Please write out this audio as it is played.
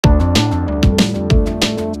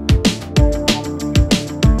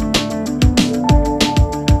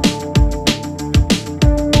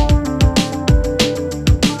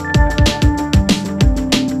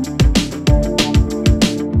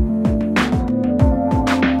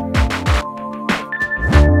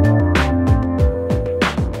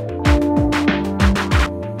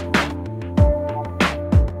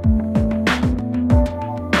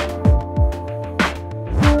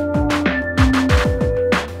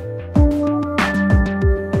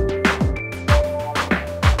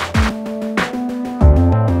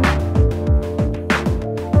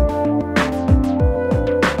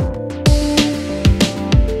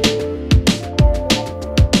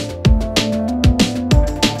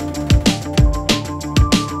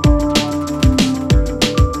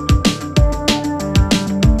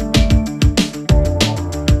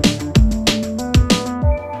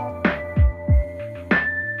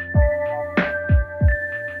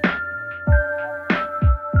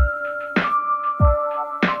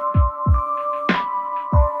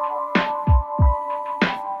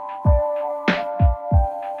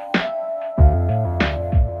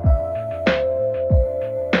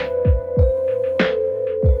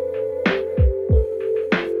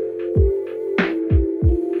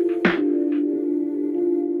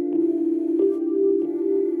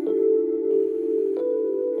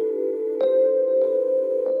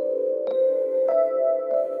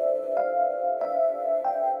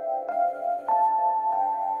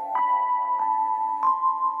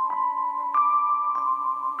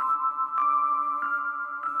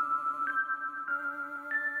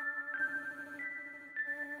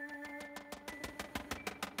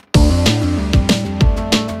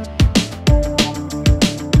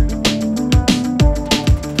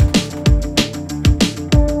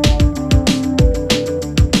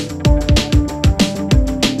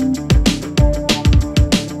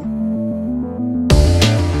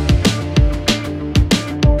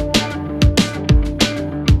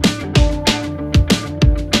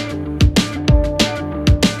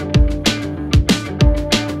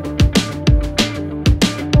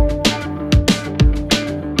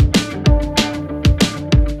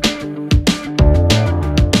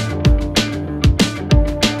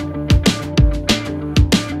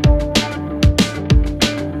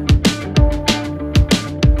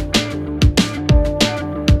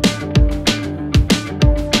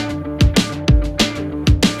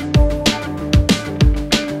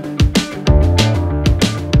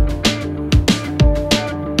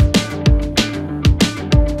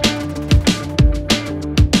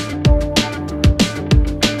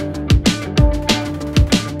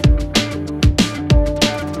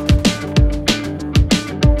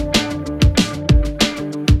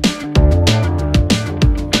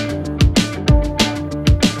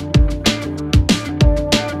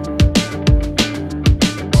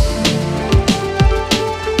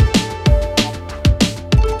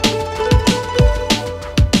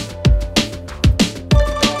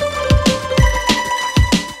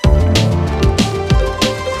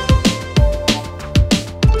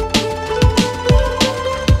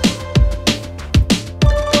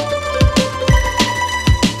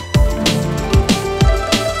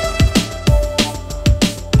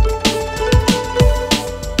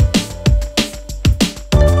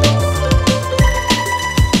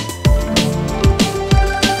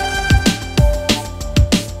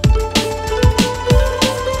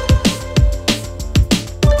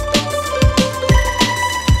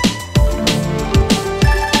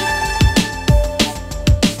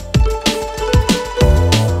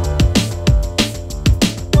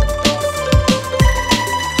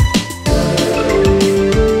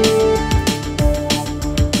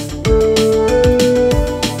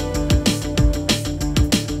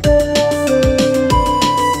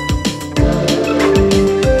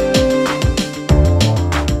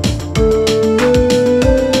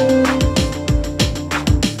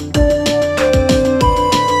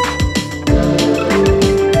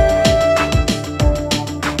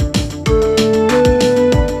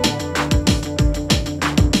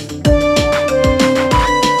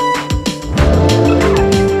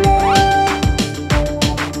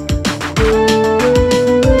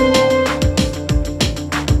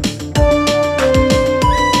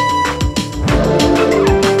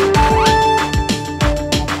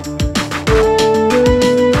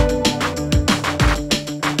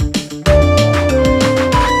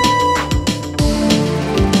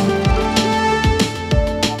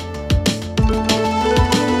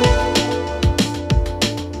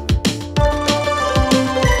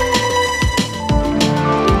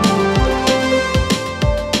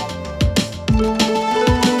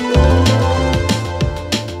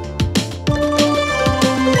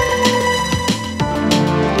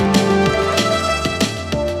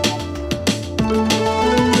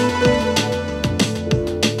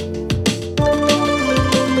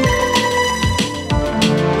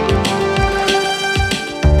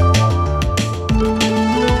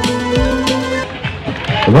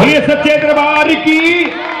बोलिए सच्चे दरबार की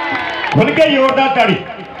खुल के जोरदार ताड़ी।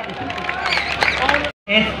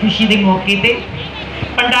 इस खुशी के मौके पे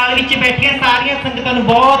पंडाल विच बैठिया सारिया संगतां नूं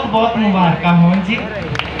बहुत बहुत मुबारकां होण जी।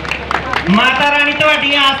 माता रानी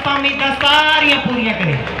तुहाडियां आसां उम्मीदां सारियां पूरियां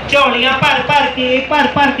करे, झोलियां भर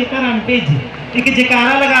भर के घरां नूं भेजे। एक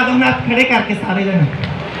जयकारा लगा दो, हाथ खड़े करके सारे जने।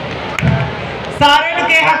 सारे नूं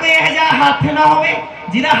कहा कोई इहो जिहा हथ ना होवे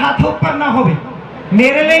जिहदा हाथ उपर ना होवे।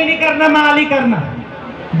 मेरे लिए नहीं करना, मां लई करना।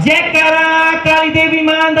 जयकारा काली देवी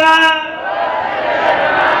मां दा,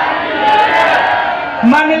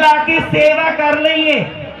 मन ला के सेवा कर लईए,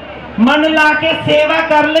 मन ला के सेवा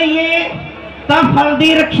कर लईए तो फल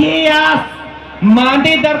दी रखिए आस। मां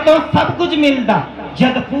दे दर तो सब कुछ मिलता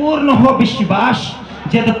जद पूर्ण हो विश्वास,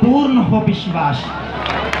 जद पूर्ण हो विश्वास।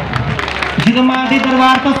 जो मां के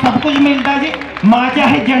दरबार तो सब कुछ मिलता जी। मां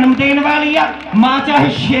चाहे जन्म देने वाली है, मां चाहे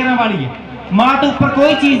शेरां वाली है, मां तो ऊपर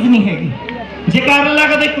कोई चीज नहीं हैगी। जयकारा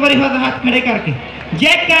लगा तो एक बार हाथ खड़े करके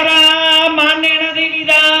जयकारा मां नैना देवी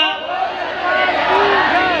दा।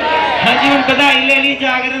 हाँ जी, हम बधाई ले ली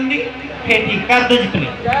जागरण दी, फिर ठीक कर दो जी।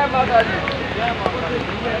 जय माता दी, जय माता दी।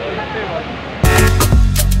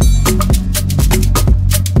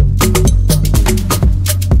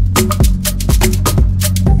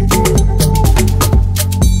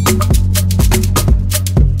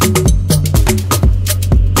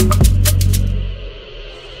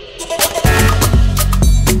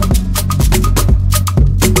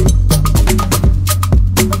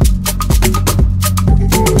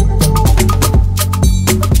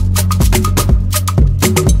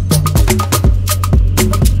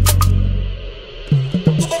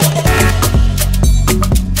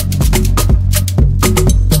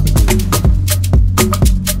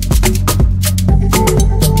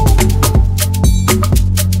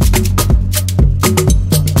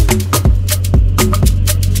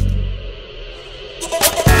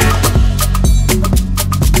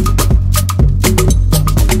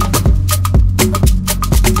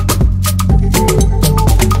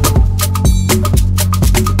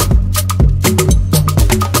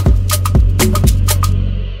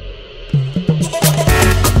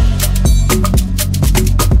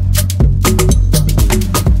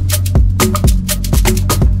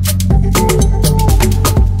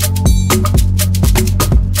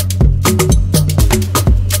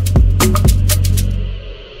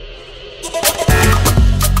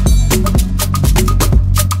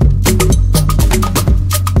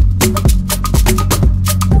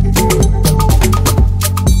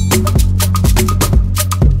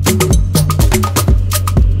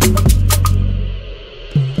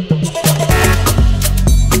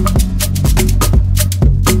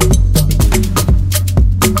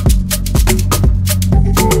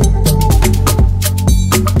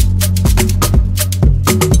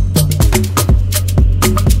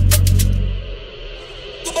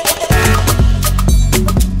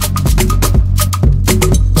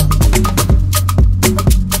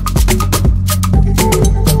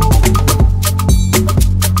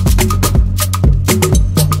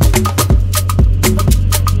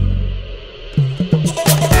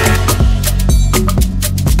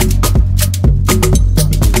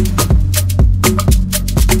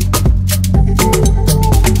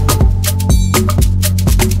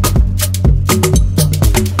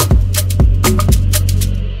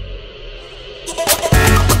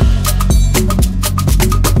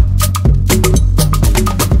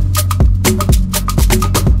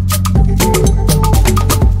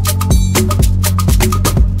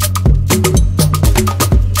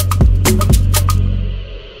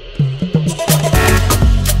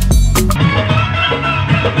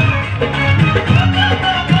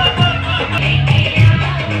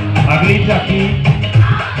 झाकी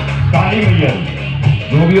काली मैया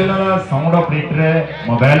जो भी उन्होंने साउंड ऑपरेटर है,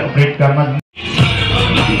 मोबाइल ऑपरेट करना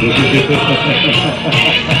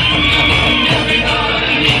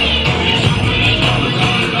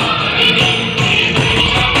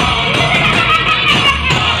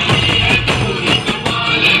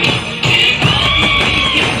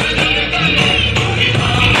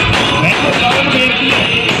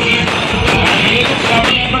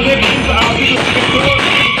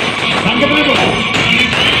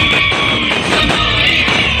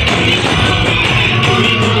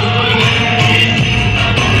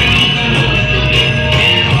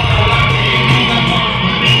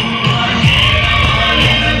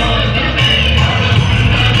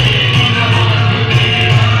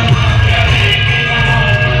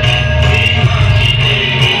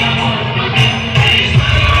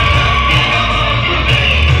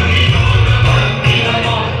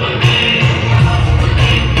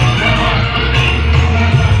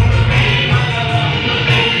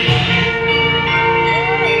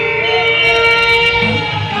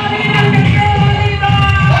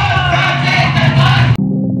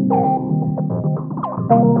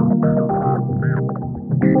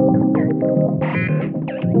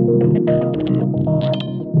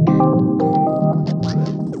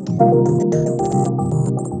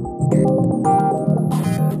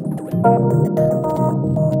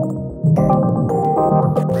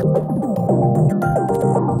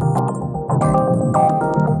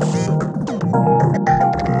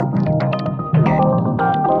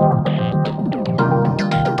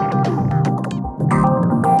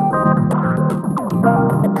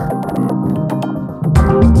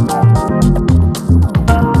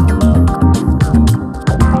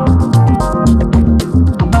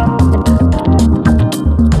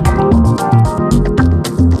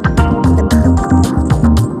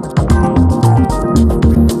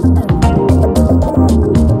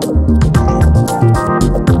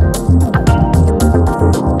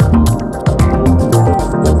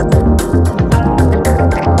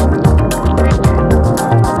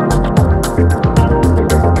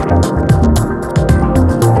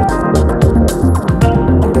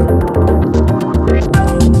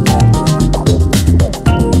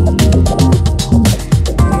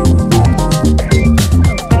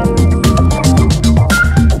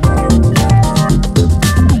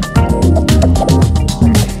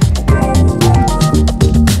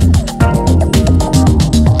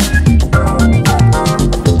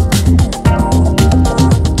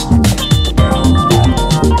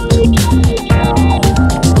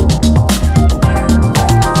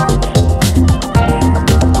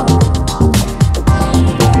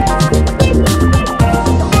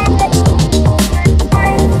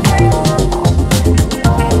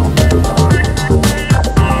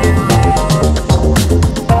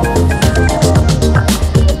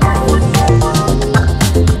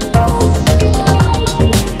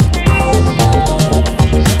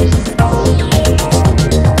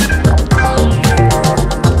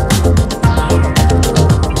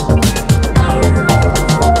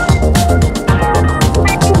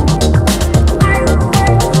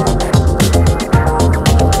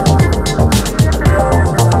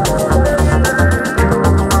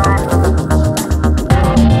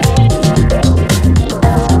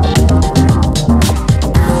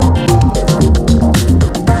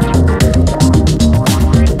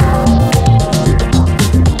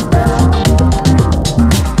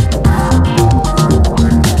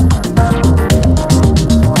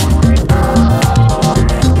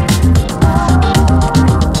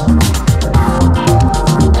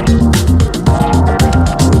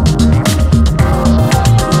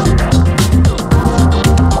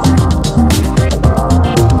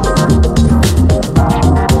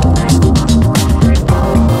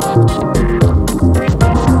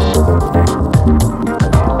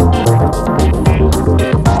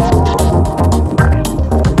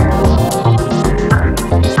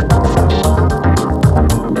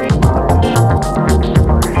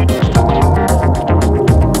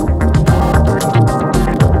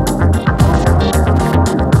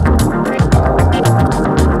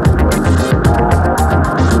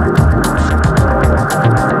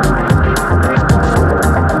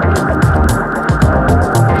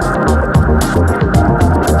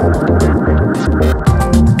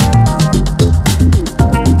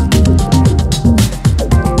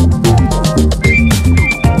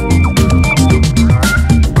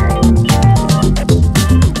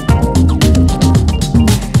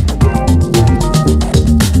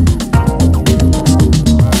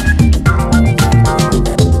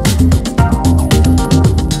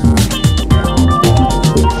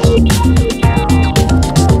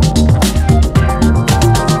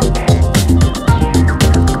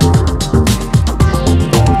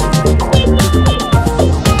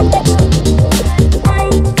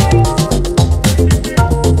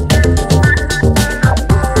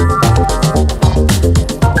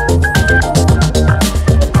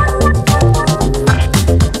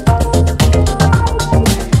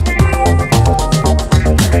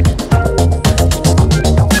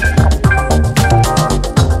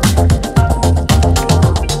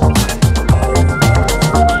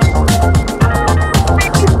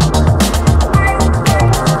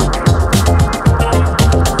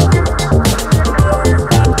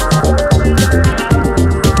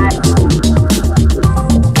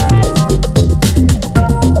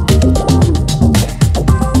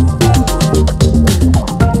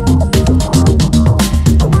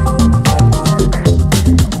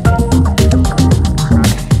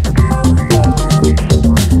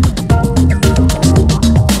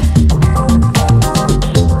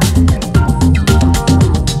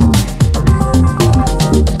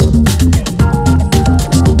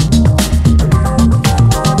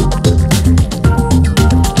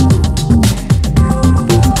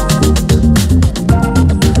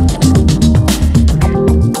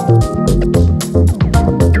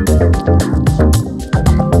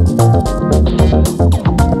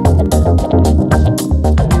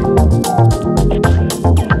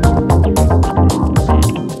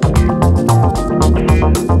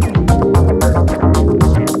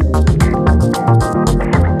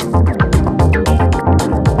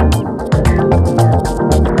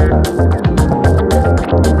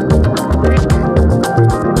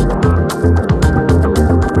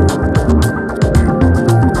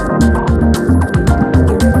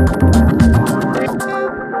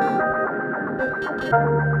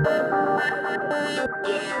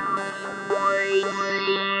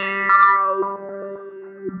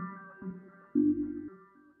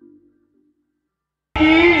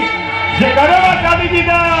जयकारा माता दी जी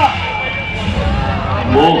दा।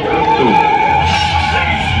 मोक्ष तू,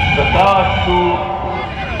 प्रकाश तू,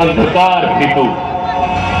 अंधकार भी तू।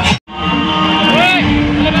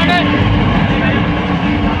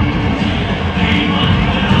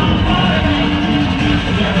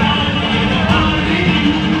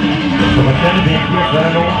 तो बच्चे ने देखिए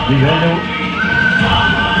घर लो बिगड़ लो।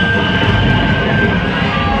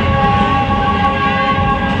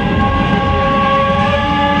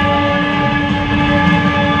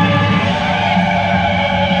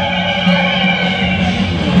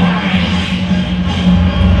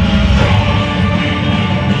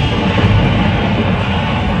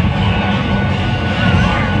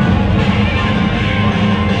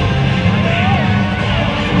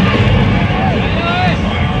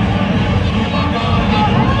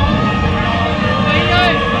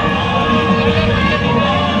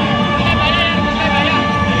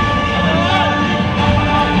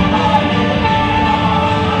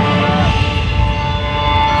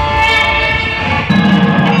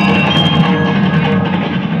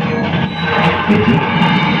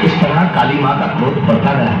 इस तरह काली माँ का क्रोध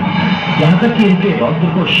बढ़ता गया, यहाँ तक कि इनके रौद्र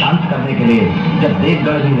को शांत करने के लिए जब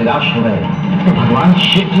देवगण ही निराश हो गए तो भगवान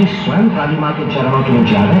शिव जी स्वयं काली माँ के चरणों के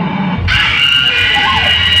नीचे आ गए।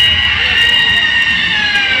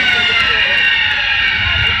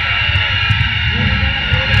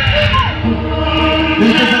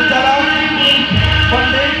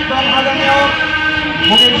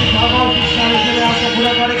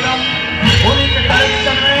 पूरा कार्यक्रम होली के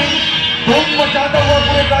कार्यक्रम में धूम मचाता हुआ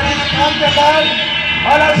पूरे राजस्थान के बाद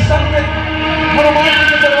अलग संग हनुमान जी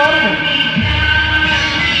के दरबार में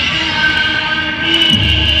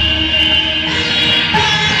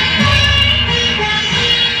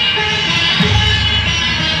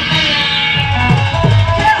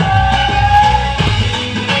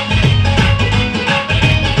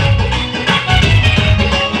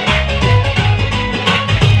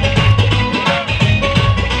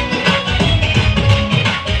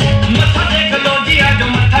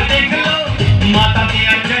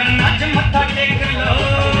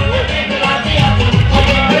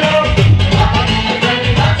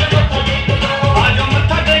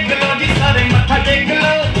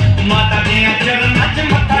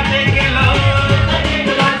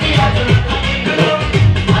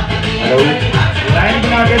लाइन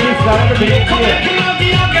बना के भी सारे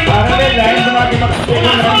लाइन बना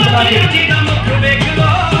के